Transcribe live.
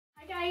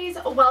guys,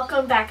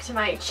 welcome back to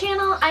my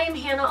channel. I am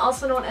Hannah,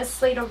 also known as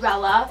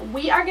Slayederella.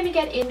 We are going to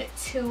get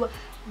into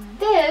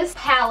this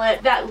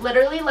palette that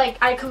literally, like,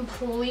 I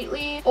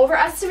completely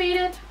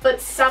overestimated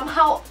but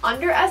somehow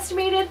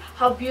underestimated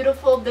how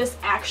beautiful this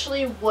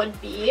actually would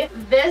be.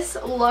 This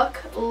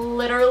look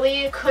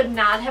literally could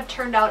not have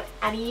turned out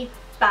any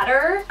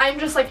better. I'm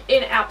just like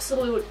in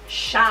absolute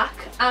shock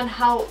on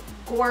how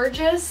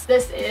gorgeous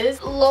this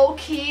is.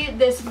 Low-key,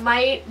 this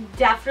might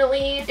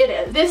definitely,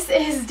 this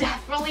is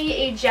definitely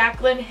a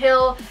Jaclyn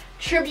Hill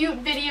tribute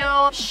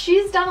video.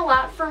 She's done a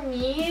lot for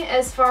me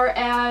as far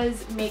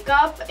as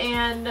makeup,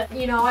 and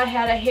you know, I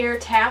had a hair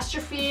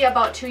catastrophe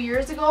about 2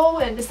 years ago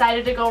and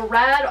decided to go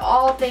red,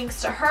 all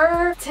thanks to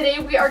her. Today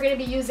we are going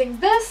to be using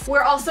this.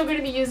 We're also going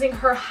to be using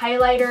her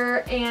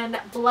highlighter and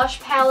blush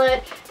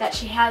palette that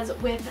she has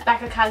with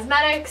Becca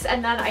Cosmetics,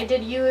 and then I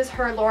did use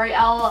her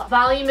L'Oreal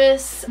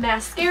Voluminous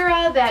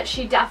mascara that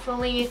she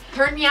definitely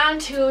turned me on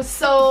to.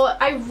 So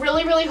I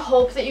really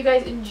hope that you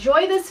guys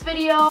enjoy this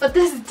video, but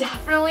this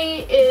definitely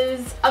is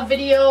a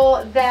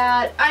video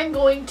that I'm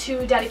going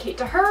to dedicate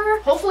to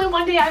her. Hopefully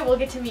one day I will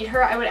get to meet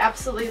her. I would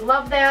absolutely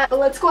love that. But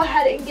let's go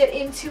ahead and get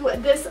into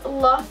this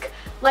look.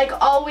 Like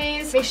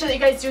always, make sure that you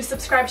guys do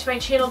subscribe to my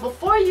channel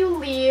before you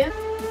leave.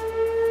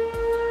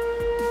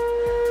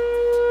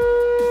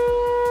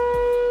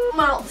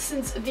 Well,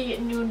 since the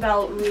noon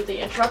bell rudely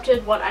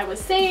interrupted what I was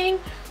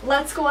saying,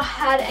 let's go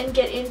ahead and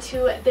get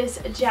into this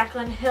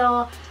Jaclyn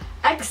Hill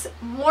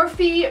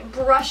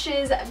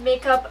HillxMorpheBrushes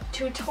makeup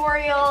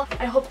tutorial.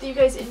 I hope that you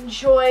guys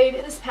enjoyed.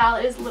 This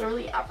palette is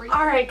literally everything.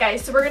 Alright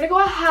guys, so we're gonna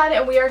go ahead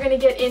and we are gonna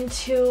get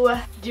into,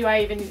 do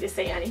I even need to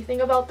say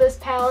anything about this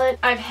palette?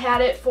 I've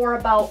had it for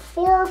about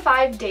 4 or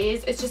 5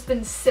 days. It's just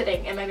been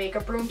sitting in my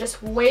makeup room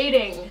just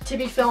waiting to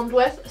be filmed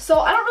with.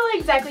 So I don't really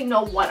exactly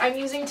know what I'm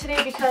using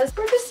today because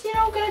we're just, you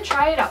know, gonna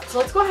try it out. So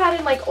let's go ahead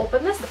and like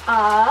open this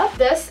up.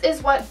 This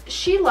is what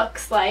she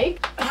looks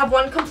like. I have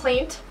one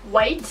complaint: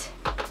 white.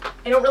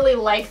 I don't really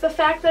like the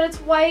fact that it's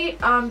white,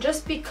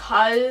 just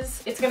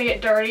because it's gonna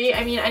get dirty.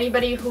 I mean,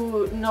 anybody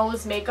who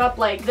knows makeup,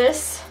 like,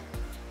 this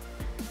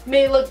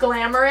may look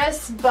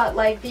glamorous, but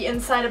like the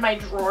inside of my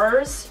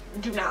drawers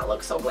do not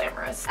look so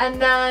glamorous.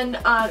 And then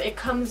it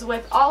comes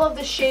with all of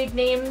the shade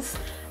names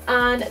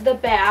on the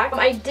back.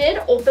 I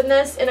did open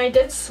this and I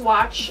did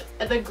swatch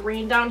the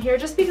green down here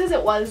just because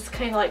it was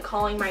kind of like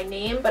calling my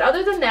name, but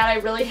other than that I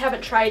really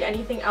haven't tried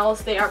anything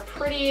else. They are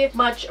pretty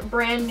much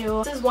brand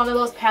new. This is one of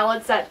those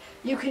palettes that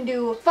you can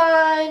do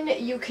fun,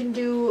 you can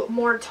do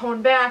more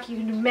toned back, you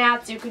can do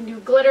mattes, you can do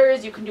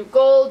glitters, you can do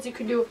golds, you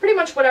can do pretty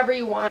much whatever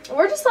you want.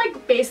 We're just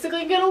like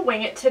basically gonna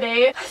wing it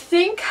today. I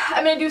think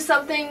I'm gonna do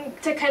something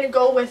to kind of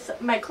go with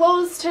my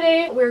clothes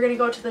today. We're gonna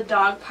go to the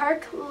dog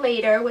park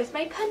later with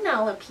my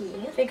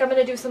Penelope. I think I'm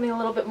gonna do something a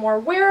little bit more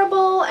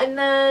wearable and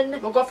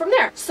then we'll go from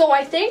there. So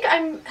I think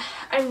I'm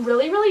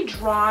really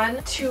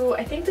drawn to,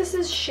 I think this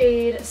is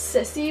shade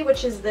Sissy,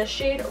 which is this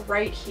shade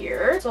right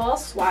here. So I'll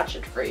swatch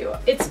it for you.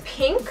 It's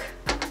pink.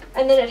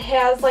 And then it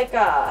has like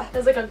a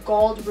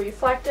gold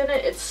reflect in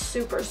it. It's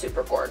super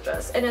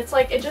gorgeous, and it's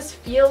like, it just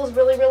feels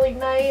really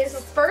nice.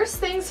 First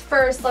things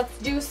first, let's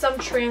do some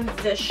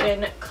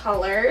transition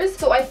colors.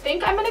 So I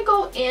think I'm gonna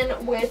go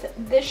in with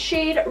this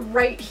shade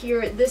right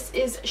here. This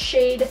is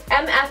shade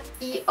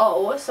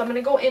MFEO, so I'm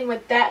gonna go in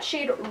with that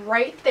shade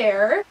right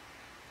there.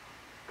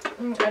 I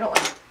don't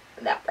like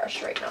that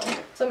brush right now,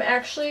 so I'm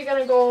actually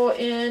gonna go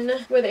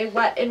in with a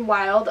Wet n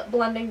Wild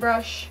blending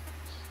brush.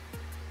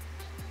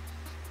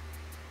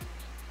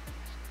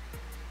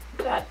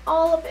 That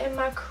all up in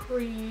my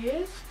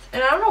crease.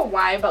 And I don't know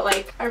why, but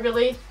like, I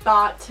really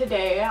thought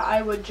today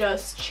I would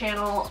just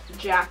channel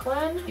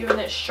Jaclyn. Even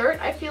this shirt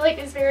I feel like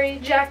is very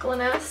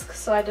Jaclyn-esque,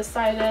 so I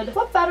decided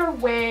what better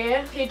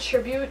way to pay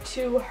tribute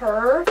to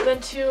her than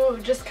to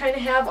just kind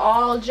of have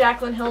all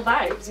Jaclyn Hill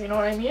vibes, you know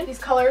what I mean? These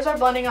colors are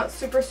blending out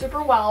super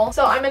well.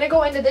 So I'm gonna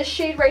go into this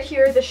shade right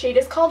here. The shade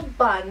is called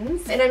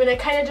Buns, and I'm gonna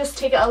kind of just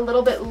take it a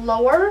little bit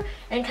lower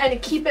and kind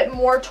of keep it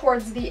more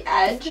towards the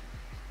edge.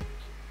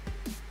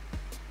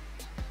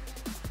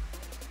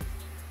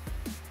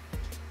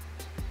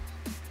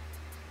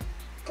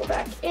 Go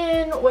back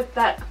in with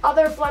that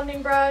other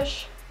blending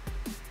brush.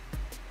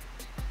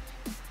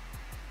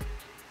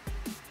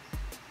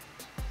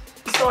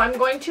 So I'm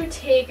going to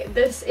take,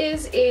 this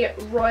is a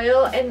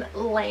Royal and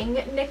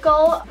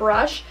Langnickel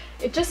brush.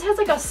 It just has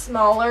like a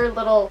smaller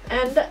little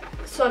end,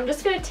 so I'm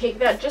just going to take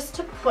that just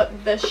to put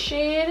this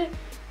shade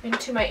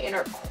into my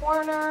inner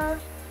corner.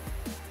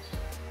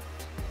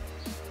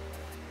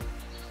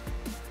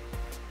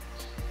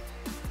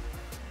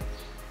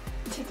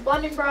 Take the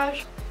blending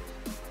brush.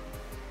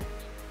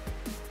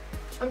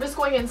 I'm just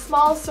going in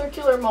small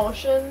circular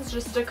motions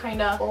just to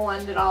kind of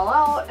blend it all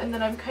out, and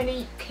then I'm kind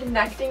of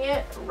connecting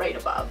it right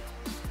above.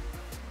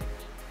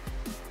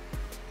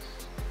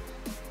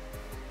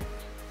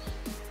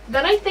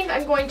 Then I think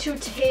I'm going to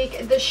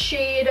take the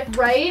shade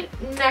right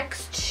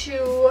next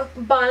to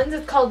Buns.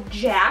 It's called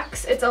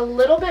Jax. It's a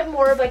little bit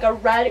more of like a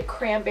red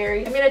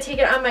cranberry. I'm going to take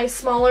it on my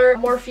smaller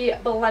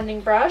Morphe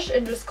blending brush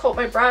and just coat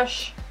my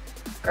brush.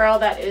 Girl,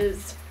 that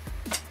is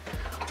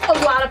a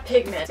lot of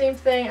pigment. Same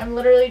thing, I'm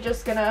literally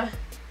just gonna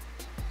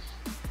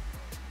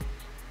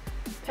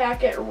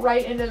pack it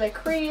right into the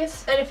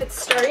crease. And if it's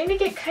starting to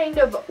get kind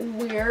of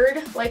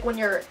weird, like when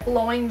you're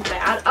blowing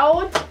that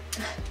out,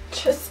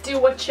 just do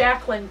what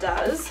Jaclyn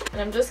does.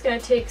 And I'm just gonna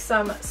take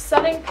some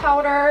setting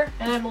powder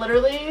and I'm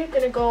literally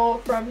gonna go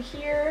from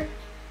here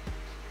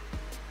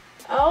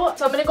out.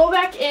 So I'm gonna go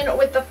back in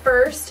with the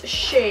first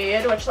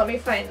shade, which let me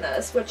find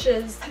this, which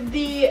is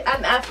the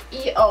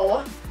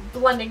MFEO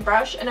blending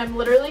brush, and I'm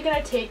literally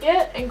gonna take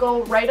it and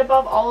go right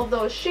above all of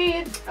those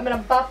shades. I'm gonna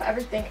buff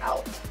everything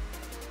out.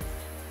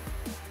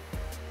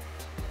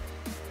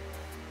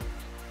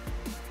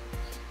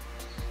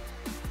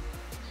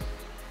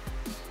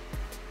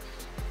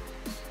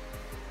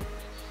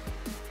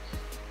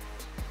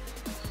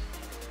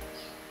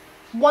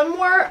 One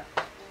more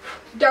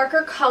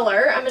darker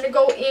color. I'm gonna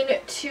go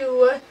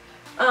into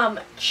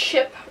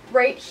Chip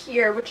right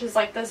here, which is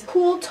like this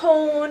cool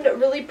toned,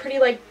 really pretty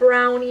like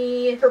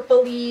brownie,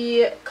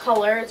 purpley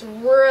color. It's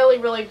really,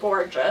 really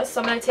gorgeous.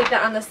 So I'm gonna take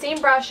that on the same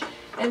brush,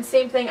 and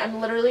same thing, I'm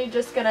literally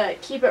just gonna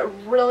keep it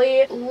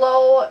really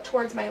low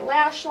towards my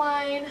lash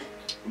line,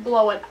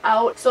 blow it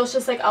out, so it's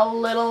just like a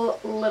little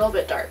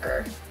bit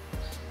darker.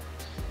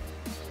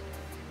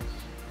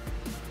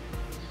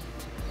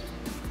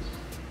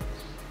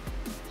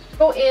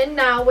 Go in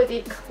now with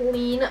a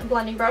clean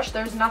blending brush.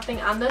 There's nothing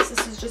on this.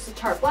 This is just a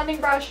Tarte blending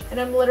brush, and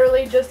I'm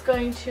literally just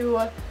going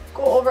to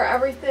go over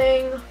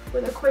everything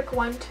with a quick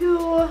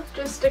 1-2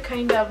 just to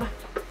kind of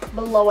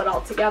blow it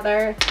all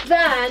together.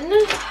 Then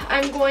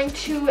I'm going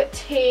to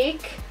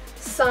take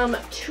some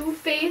Too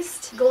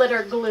Faced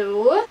glitter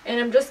glue, and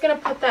I'm just going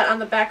to put that on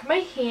the back of my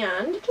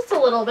hand, just a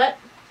little bit,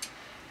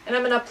 and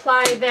I'm going to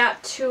apply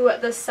that to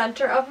the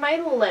center of my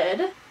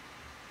lid.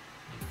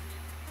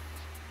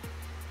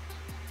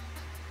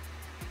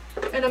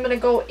 And I'm going to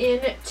go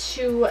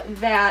into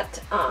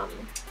that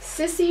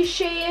Sissy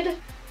shade.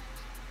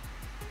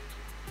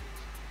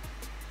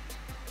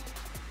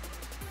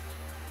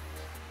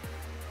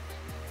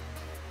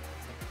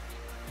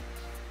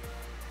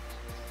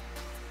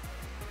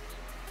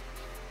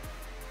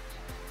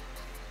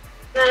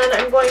 Then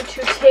I'm going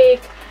to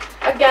take,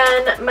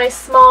 again, my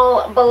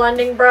small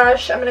blending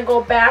brush. I'm going to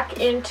go back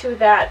into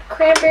that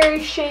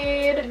cranberry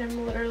shade, and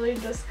I'm literally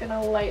just going to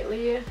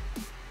lightly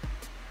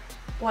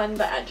blend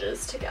the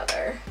edges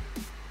together.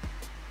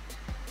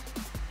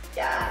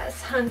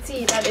 Yes,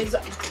 hunty, that is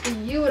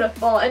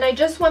beautiful. And I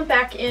just went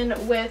back in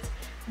with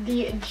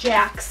the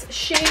Jax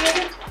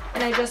shade,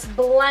 and I just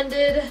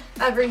blended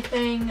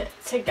everything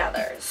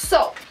together.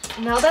 So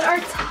now that our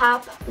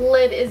top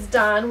lid is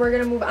done, we're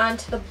gonna move on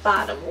to the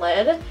bottom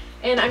lid,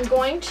 and I'm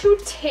going to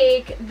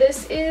take,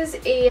 this is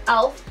a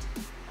e.l.f.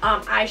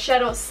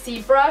 Eyeshadow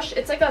C brush.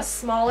 It's like a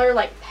smaller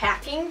like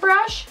packing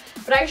brush,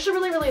 but I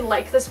actually really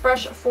like this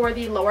brush for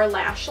the lower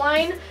lash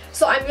line.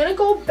 So I'm going to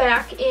go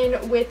back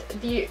in with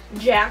the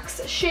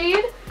Jax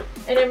shade,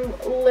 and I'm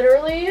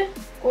literally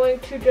going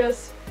to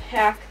just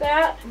pack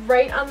that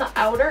right on the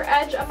outer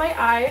edge of my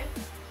eye,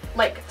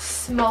 like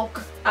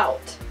smoke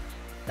out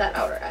that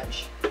outer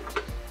edge.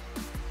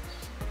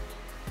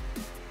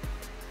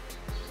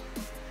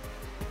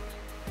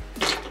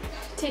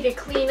 Take a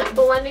clean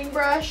blending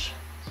brush.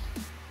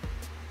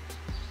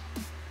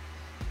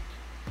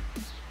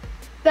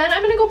 Then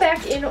I'm going to go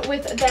back in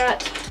with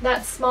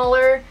that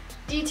smaller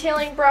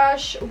detailing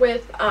brush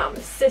with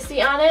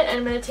Sissy on it, and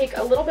I'm going to take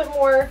a little bit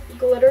more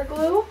glitter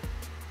glue,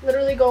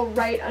 literally go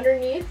right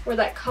underneath where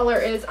that color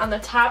is on the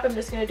top. I'm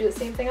just going to do the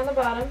same thing on the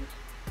bottom.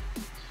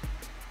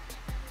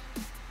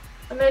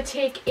 I'm going to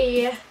take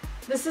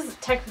this is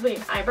technically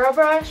an eyebrow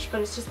brush,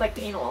 but it's just like,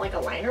 you know, like a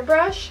liner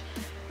brush.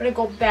 I'm going to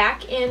go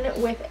back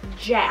in with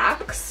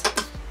Jax.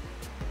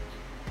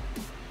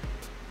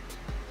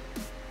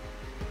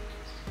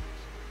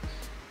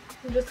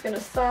 I'm just going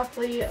to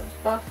softly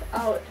buff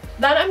out.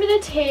 Then I'm going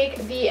to take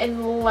the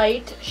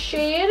Enlight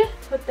shade,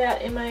 put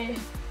that in my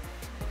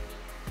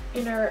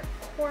inner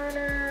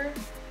corner.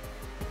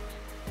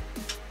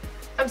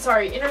 I'm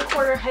sorry, inner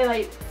corner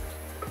highlight.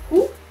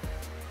 Ooh,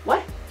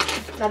 what?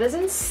 That is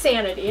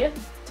insanity.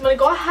 So I'm going to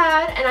go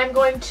ahead and I'm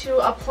going to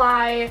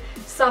apply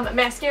some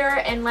mascara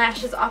and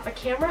lashes off of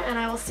camera, and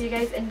I will see you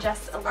guys in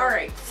just a little.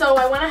 Alright, so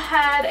I went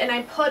ahead and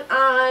I put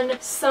on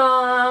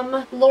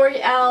some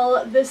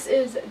L'Oreal. This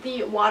is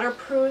the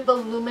Waterproof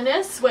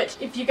Voluminous, which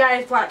if you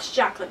guys watch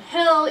Jaclyn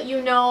Hill,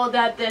 you know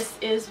that this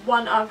is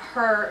one of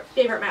her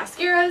favorite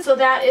mascaras. So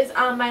that is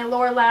on my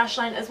lower lash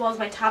line as well as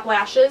my top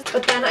lashes.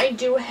 But then I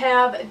do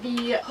have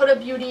the Huda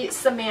Beauty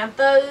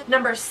Samantha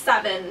number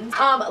 7.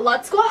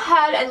 Let's go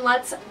ahead and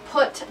let's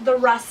put the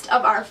rest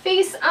of our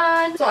face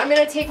on. So I'm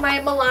going to take my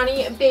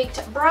Milani Baked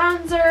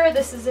Bronzer.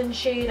 This is in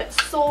shade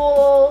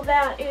Soul.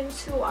 That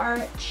into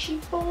our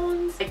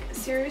cheekbones. Like,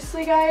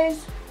 seriously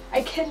guys,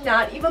 I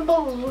cannot even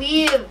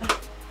believe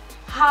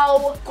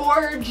how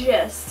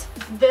gorgeous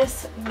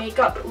this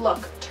makeup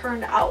look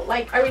turned out.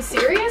 Like, are we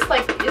serious?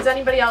 Like, is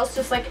anybody else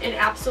just like in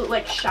absolute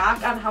like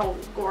shock on how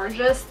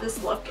gorgeous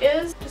this look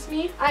is? Just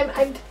me?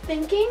 I'm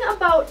thinking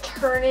about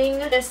turning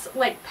this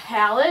like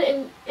palette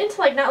into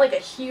like not like a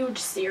huge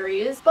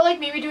series, but like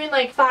maybe doing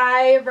like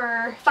five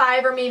or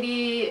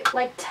maybe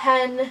like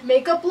 10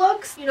 makeup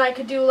looks. You know, I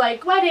could do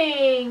like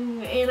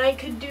wedding, and I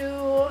could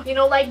do, you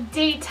know, like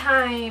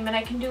daytime, and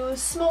I can do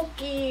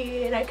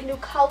smoky, and I can do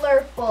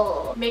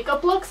colorful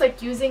makeup looks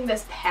like using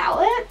this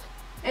palette.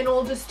 And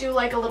we'll just do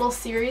like a little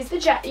series, the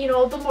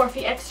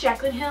Morphe x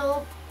Jaclyn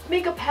Hill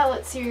makeup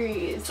palette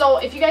series. So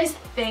if you guys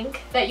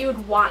think that you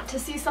would want to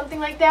see something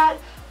like that,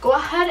 go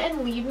ahead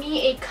and leave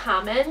me a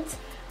comment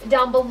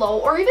down below,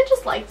 or even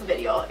just like the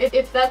video.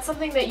 If that's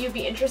something that you'd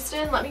be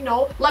interested in, let me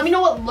know. Let me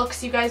know what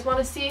looks you guys want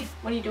to see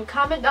when you do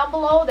comment down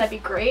below. That'd be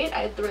great.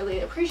 I'd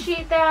really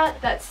appreciate that.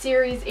 That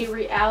series a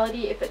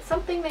reality if it's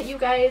something that you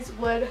guys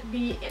would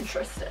be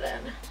interested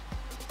in.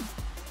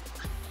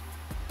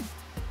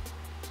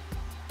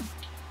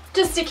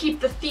 Just to keep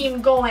the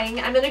theme going,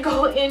 I'm going to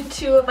go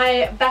into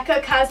my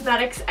Becca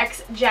Cosmetics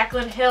x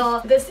Jaclyn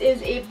Hill. This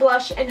is a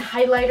blush and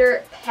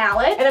highlighter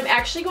palette, and I'm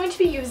actually going to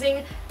be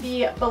using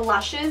the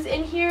blushes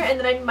in here, and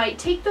then I might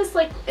take this,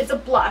 like, it's a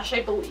blush,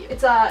 I believe.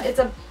 It's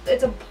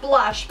a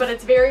blush, but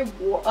it's very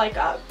like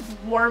a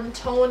warm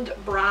toned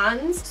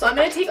bronze. So I'm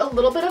going to take a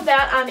little bit of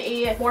that on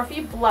a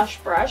Morphe blush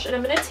brush, and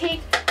I'm going to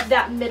take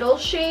that middle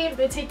shade. I'm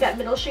going to take that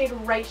middle shade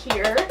right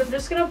here. I'm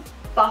just going to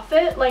buff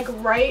it like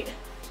right,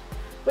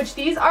 which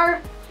these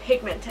are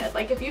pigmented.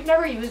 Like, if you've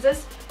never used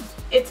this,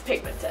 it's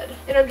pigmented.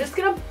 And I'm just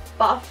gonna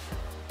buff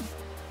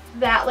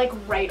that like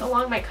right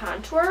along my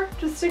contour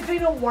just to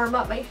kind of warm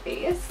up my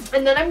face.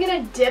 And then I'm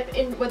gonna dip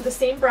in with the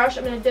same brush.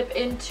 I'm gonna dip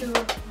into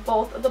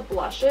both of the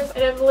blushes,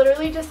 and I'm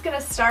literally just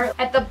gonna start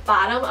at the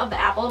bottom of the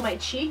apple of my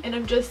cheek, and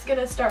I'm just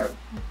gonna start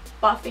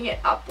buffing it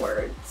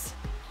upwards.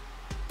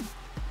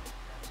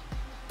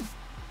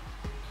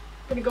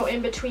 I'm gonna go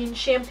in between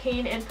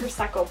Champagne and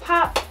Prosecco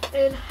Pop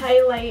and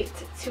highlight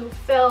to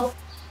fill.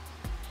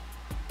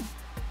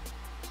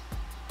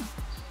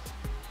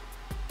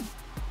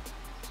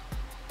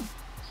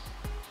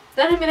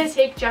 Then I'm gonna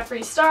take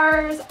Jeffree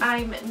Star's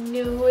I'm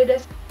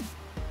Nude.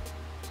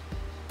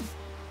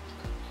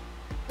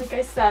 Like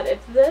I said,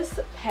 if this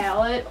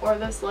palette or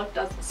this look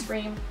doesn't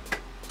scream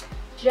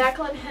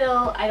Jaclyn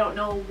Hill, I don't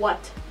know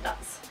what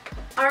does.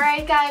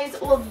 Alright guys,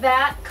 well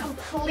that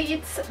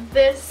completes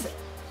this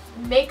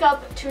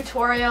makeup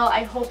tutorial.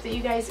 I hope that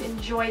you guys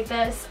enjoyed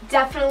this.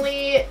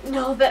 Definitely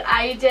know that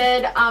I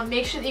did.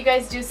 Make sure that you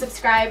guys do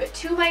subscribe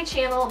to my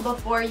channel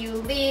before you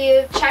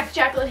leave. Check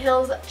Jaclyn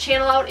Hill's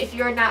channel out if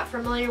you're not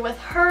familiar with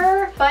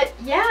her. But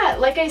yeah,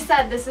 like I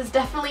said, this is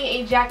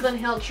definitely a Jaclyn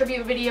Hill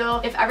tribute video.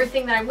 If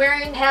everything that I'm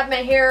wearing, have my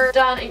hair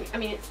done, I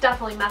mean, it's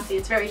definitely messy,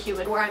 it's very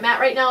humid where I'm at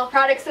right now.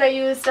 Products that I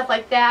use, stuff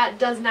like that,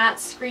 does not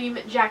scream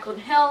Jaclyn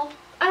Hill.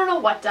 I don't know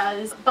what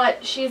does,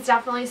 but she's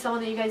definitely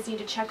someone that you guys need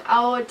to check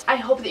out. I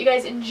hope that you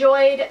guys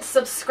enjoyed.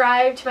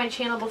 Subscribe to my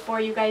channel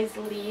before you guys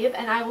leave,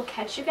 and I will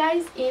catch you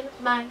guys in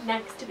my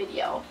next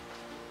video.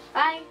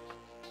 Bye!